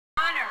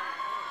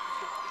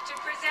to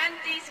present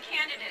these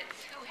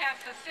candidates who have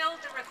fulfilled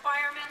the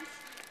requirements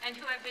and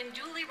who have been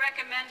duly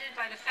recommended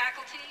by the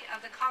faculty of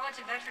the College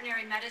of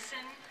Veterinary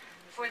Medicine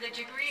for the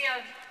degree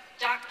of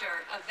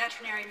Doctor of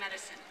Veterinary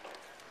Medicine.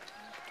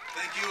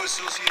 Thank you,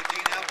 Associate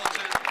Dean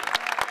Appleton.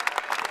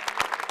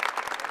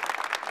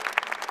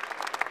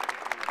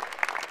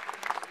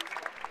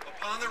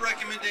 Upon the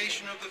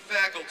recommendation of the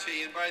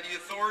faculty and by the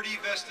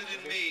authority vested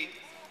in me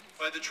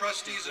by the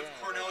trustees of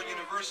Cornell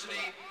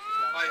University,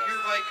 I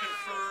hereby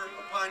confer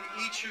upon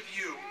each of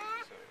you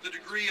the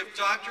degree of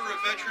Doctor of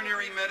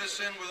Veterinary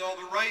Medicine with all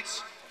the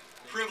rights,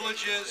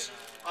 privileges,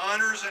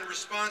 honors, and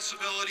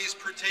responsibilities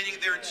pertaining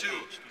thereto.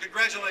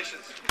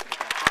 Congratulations.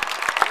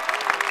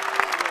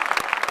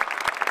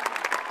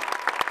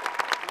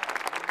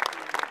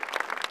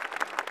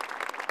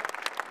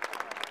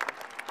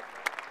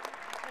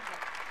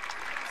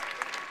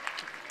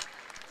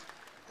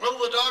 Will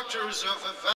the doctors of